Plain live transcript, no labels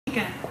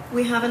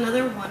We have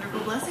another wonderful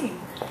blessing.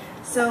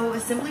 So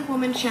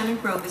Assemblywoman Shannon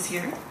is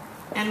here,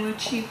 and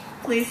would she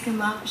please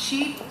come up?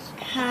 She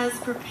has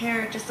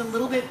prepared just a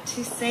little bit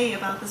to say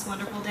about this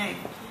wonderful day,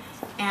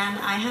 and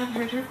I have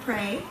heard her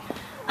pray.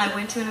 I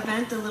went to an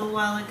event a little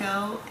while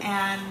ago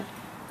and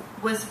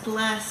was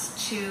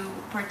blessed to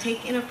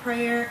partake in a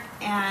prayer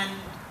and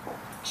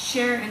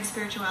share in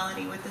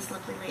spirituality with this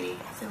lovely lady.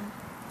 So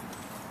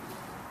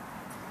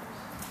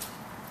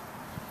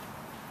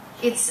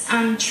it's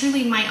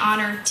truly my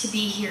honor to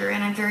be here,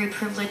 and I'm very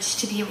privileged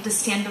to be able to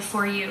stand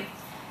before you.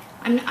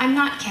 I'm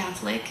not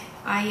Catholic.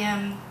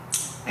 I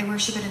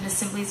worship at an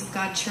Assemblies of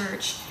God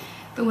church.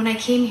 But when I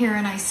came here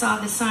and I saw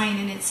the sign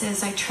and it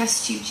says, "I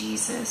trust you,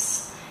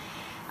 Jesus.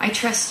 I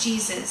trust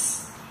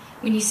Jesus."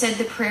 When you said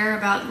the prayer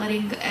about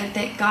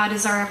that God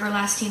is our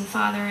everlasting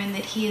Father and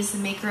that He is the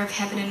maker of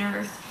heaven and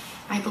earth,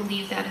 I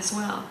believe that as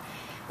well.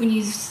 When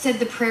you said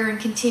the prayer and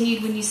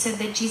continued, when you said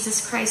that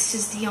Jesus Christ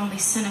is the only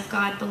Son of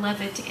God,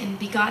 beloved and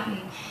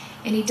begotten,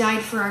 and He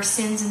died for our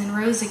sins and then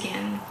rose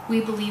again,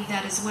 we believe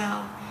that as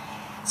well.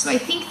 So I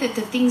think that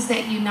the things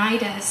that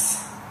unite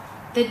us,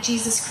 that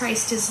Jesus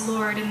Christ is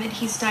Lord and that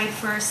He's died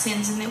for our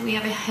sins and that we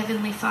have a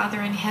Heavenly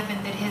Father in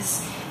heaven that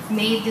has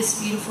made this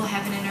beautiful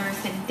heaven and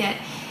earth, and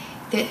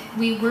that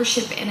we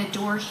worship and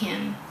adore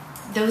Him.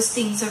 Those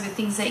things are the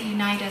things that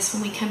unite us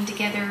when we come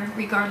together,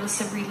 regardless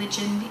of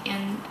religion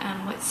and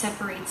what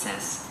separates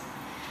us.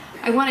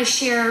 I want to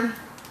share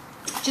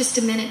just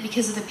a minute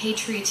because of the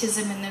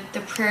patriotism and the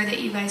prayer that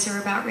you guys are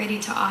about ready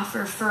to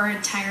offer for our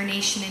entire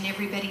nation and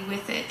everybody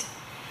with it.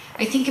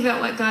 I think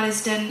about what God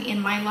has done in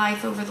my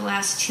life over the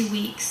last 2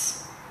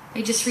 weeks.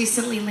 I just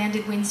recently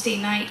landed Wednesday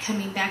night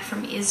coming back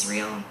from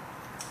Israel.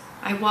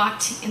 I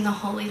walked in the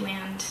Holy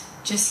Land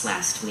just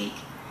last week.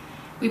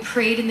 We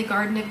prayed in the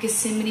Garden of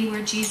Gethsemane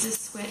where Jesus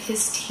sweat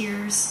His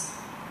tears,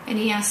 and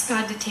He asked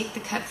God to take the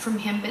cup from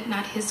Him, but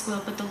not His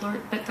will,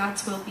 but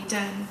God's will be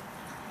done.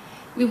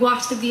 We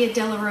walked the Via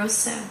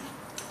Dolorosa,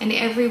 and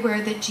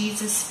everywhere that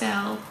Jesus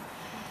fell,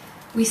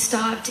 we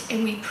stopped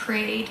and we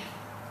prayed.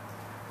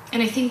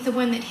 And I think the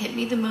one that hit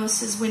me the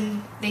most is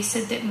when they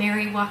said that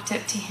Mary walked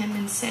up to Him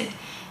and said,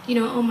 "You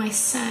know, oh my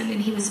son,"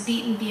 and he was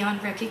beaten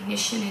beyond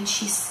recognition, and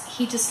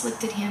he just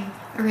looked at him,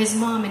 or his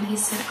mom, and he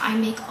said, "I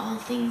make all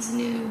things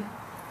new."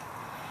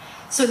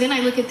 So then I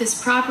look at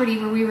this property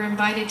where we were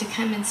invited to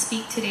come and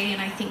speak today, and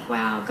I think,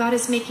 wow, God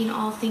is making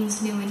all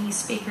things new in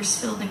East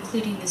Bakersfield,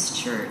 including this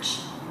church.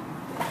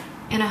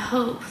 And a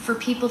hope for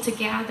people to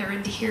gather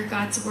and to hear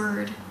God's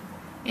word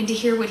and to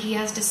hear what He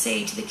has to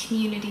say to the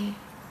community.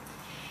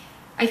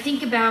 I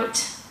think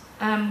about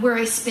where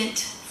I spent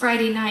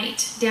Friday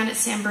night down at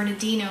San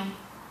Bernardino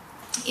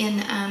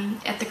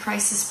at the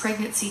Crisis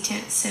Pregnancy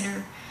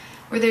Center,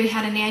 where they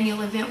had an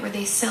annual event where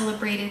they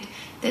celebrated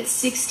that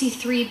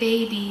 63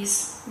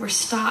 babies were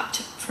stopped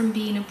from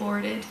being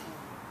aborted.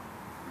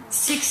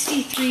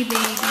 63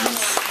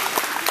 babies.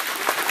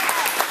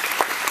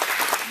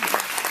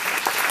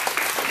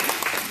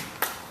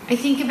 I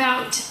think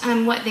about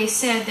what they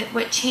said, that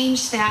what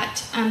changed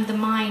that, the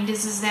mind,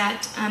 is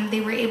that they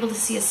were able to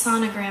see a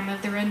sonogram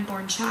of their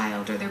unborn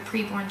child or their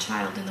preborn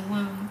child in the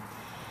womb.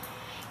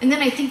 And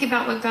then I think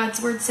about what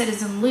God's word said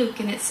is in Luke,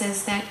 and it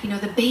says that, you know,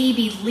 the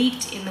baby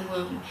leaped in the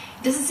womb.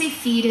 It doesn't say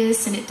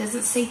fetus, and it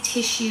doesn't say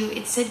tissue.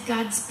 It said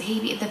God's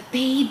baby. The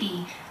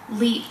baby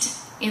leaped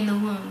in the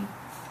womb.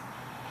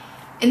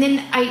 And then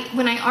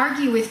when I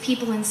argue with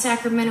people in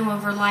Sacramento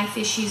over life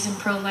issues and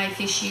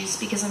pro-life issues,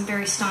 because I'm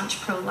very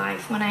staunch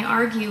pro-life, when I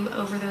argue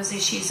over those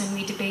issues and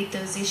we debate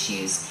those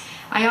issues,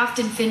 I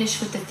often finish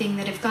with the thing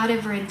that if God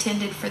ever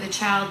intended for the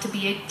child to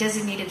be a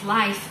designated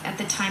life at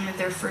the time of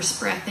their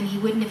first breath, then He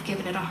wouldn't have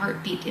given it a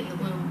heartbeat in the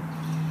womb.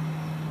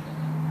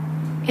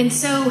 And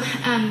so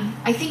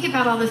I think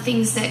about all the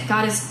things that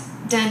God has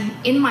done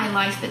in my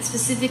life, but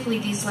specifically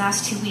these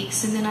last 2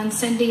 weeks. And then on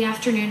Sunday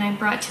afternoon, I'm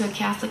brought to a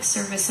Catholic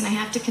service, and I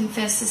have to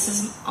confess this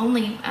is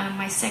only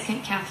my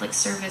second Catholic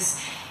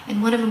service,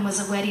 and one of them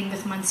was a wedding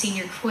with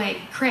Monsignor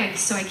Craig,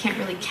 so I can't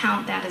really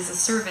count that as a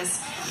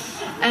service.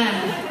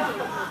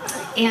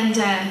 And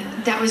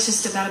that was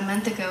just about a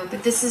month ago,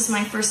 but this is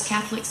my first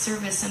Catholic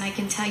service, and I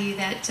can tell you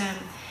that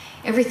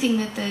everything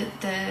that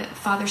the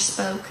Father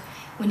spoke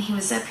when he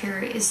was up here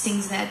is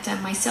things that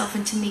myself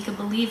and Tamika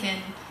believe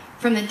in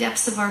from the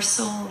depths of our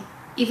soul.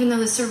 Even though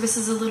the service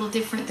is a little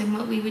different than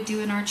what we would do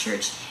in our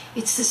church,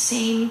 it's the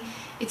same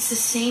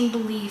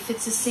belief.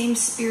 It's the same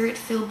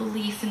Spirit-filled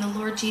belief in the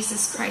Lord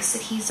Jesus Christ,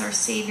 that He's our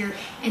Savior,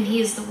 and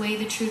He is the way,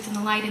 the truth, and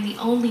the light, and the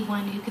only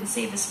one who can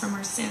save us from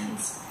our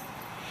sins.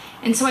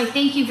 And so I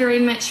thank you very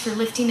much for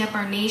lifting up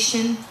our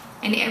nation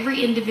and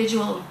every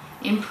individual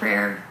in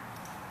prayer,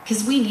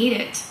 because we need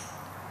it.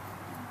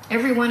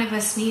 Every one of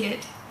us need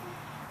it.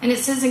 And it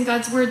says in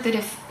God's word that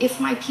if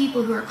my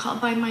people who are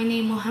called by my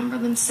name will humble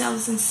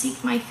themselves and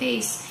seek my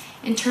face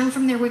and turn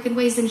from their wicked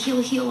ways, then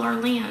He'll heal our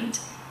land.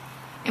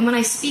 And when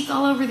I speak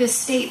all over this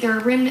state, there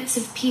are remnants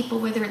of people,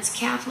 whether it's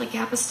Catholic,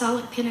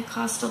 Apostolic,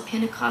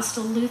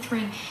 Pentecostal,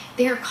 Lutheran,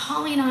 they are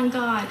calling on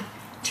God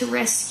to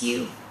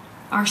rescue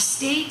our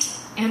state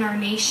and our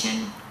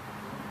nation.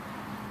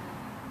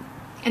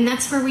 And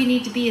that's where we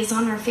need to be, is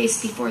on our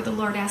face before the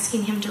Lord,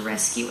 asking him to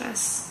rescue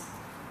us.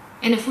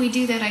 And if we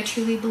do that, I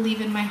truly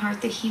believe in my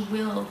heart that he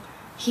will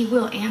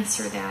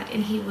answer that,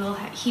 and he will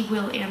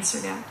answer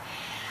that.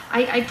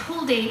 I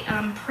pulled a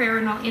prayer,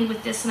 and I'll end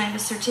with this, and I have a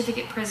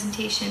certificate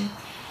presentation.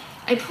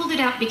 I pulled it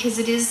out because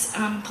it is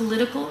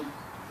political,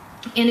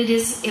 and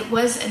it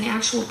was an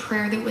actual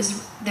prayer that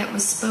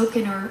was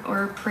spoken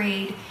or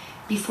prayed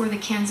before the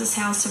Kansas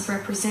House of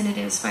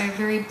Representatives by a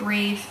very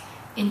brave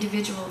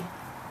individual.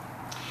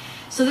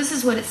 So this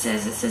is what it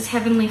says. It says,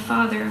 Heavenly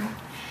Father,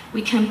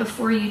 we come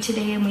before you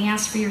today and we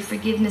ask for your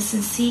forgiveness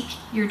and seek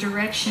your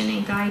direction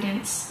and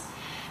guidance.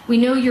 We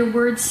know your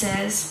word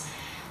says,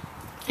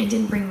 I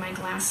didn't bring my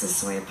glasses,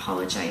 so I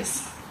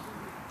apologize.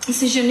 It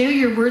says, you know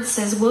your word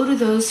says, woe to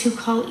those who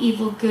call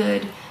evil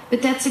good,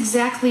 but that's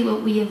exactly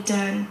what we have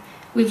done.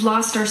 We've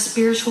lost our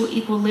spiritual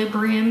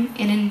equilibrium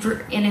and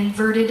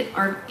inverted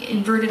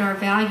our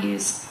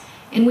values.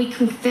 And we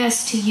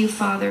confess to you,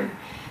 Father,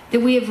 that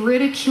we have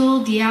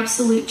ridiculed the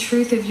absolute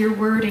truth of your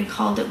word and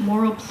called it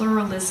moral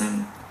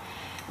pluralism.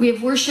 We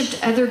have worshipped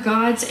other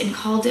gods and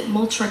called it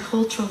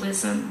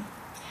multiculturalism.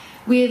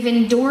 We have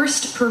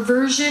endorsed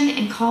perversion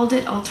and called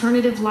it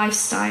alternative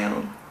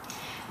lifestyle.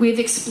 We have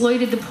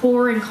exploited the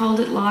poor and called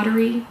it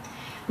lottery.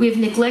 We have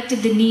neglected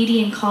the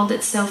needy and called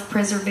it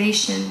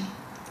self-preservation.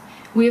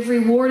 We have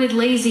rewarded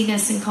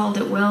laziness and called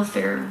it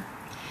welfare.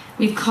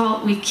 We've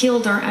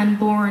killed our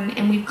unborn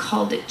and we've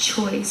called it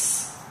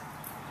choice.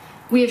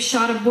 We have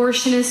shot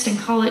abortionists and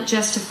call it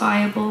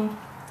justifiable.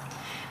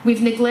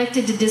 We've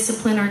neglected to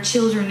discipline our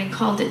children and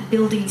called it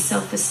building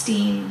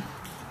self-esteem.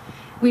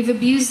 We've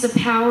abused the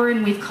power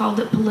and we've called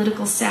it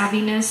political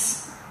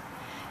savviness.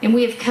 And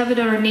we have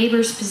coveted our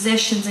neighbor's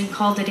possessions and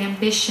called it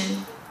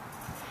ambition.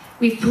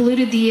 We've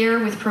polluted the air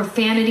with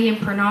profanity and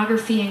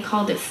pornography and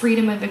called it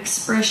freedom of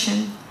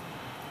expression.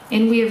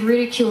 And we have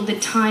ridiculed the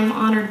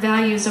time-honored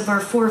values of our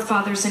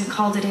forefathers and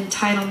called it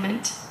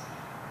entitlement.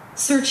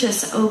 Search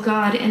us, O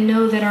God, and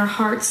know that our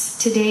hearts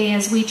today,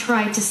 as we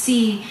try to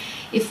see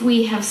if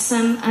we have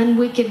some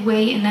unwicked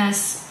way in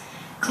us,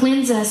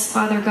 cleanse us,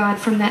 Father God,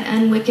 from that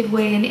unwicked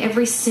way and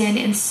every sin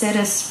and set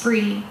us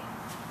free.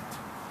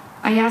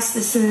 I ask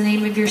this in the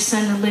name of your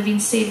Son, the living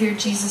Savior,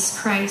 Jesus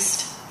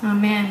Christ.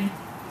 Amen.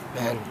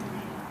 Amen.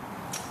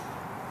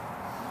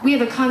 We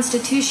have a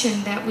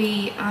constitution that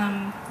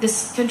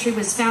this country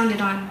was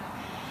founded on.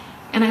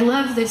 And I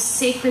love this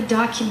sacred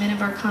document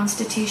of our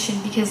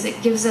Constitution because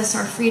it gives us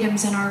our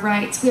freedoms and our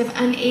rights. We have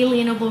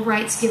unalienable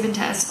rights given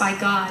to us by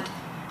God.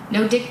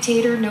 No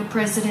dictator, no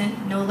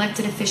president, no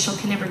elected official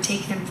can ever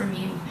take them from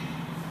you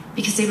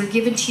because they were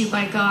given to you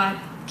by God,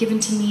 given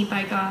to me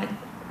by God.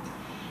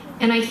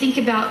 And I think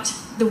about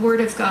the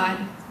Word of God,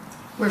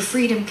 where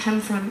freedom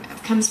comes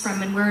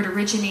from and where it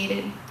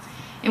originated.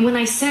 And when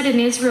I said in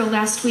Israel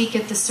last week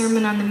at the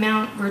Sermon on the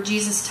Mount where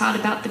Jesus taught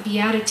about the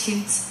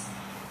Beatitudes,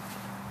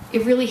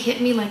 it really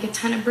hit me like a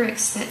ton of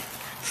bricks that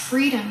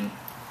freedom,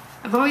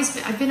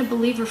 I've been a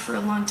believer for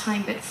a long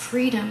time, but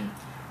freedom,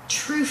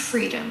 true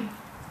freedom,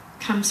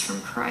 comes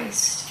from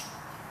Christ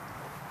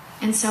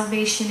and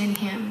salvation in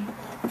him.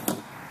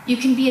 You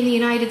can be in the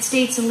United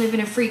States and live in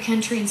a free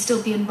country and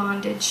still be in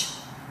bondage.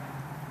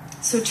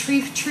 So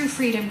true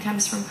freedom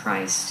comes from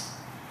Christ.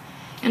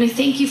 And I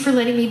thank you for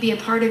letting me be a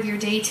part of your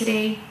day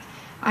today.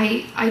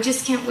 I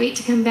just can't wait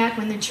to come back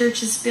when the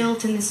church is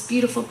built and this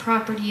beautiful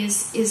property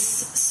is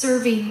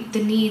serving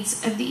the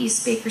needs of the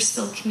East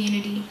Bakersfield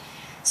community.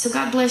 So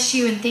God bless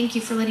you and thank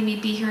you for letting me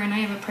be here, and I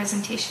have a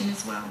presentation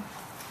as well.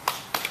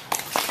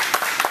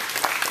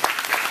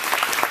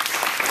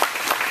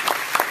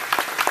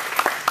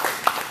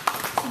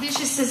 So this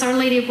just says, Our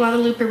Lady of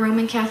Guadalupe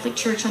Roman Catholic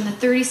Church on the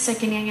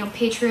 32nd Annual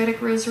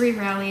Patriotic Rosary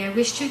Rally. I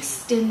wish to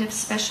extend a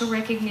special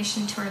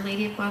recognition to Our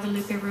Lady of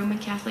Guadalupe Roman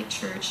Catholic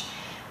Church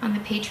on the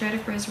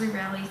Patriotic Rosary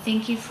Rally.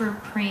 Thank you for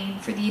praying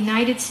for the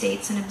United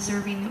States and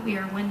observing that we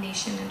are one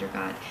nation under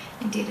God.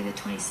 And dated the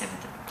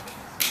 27th of October.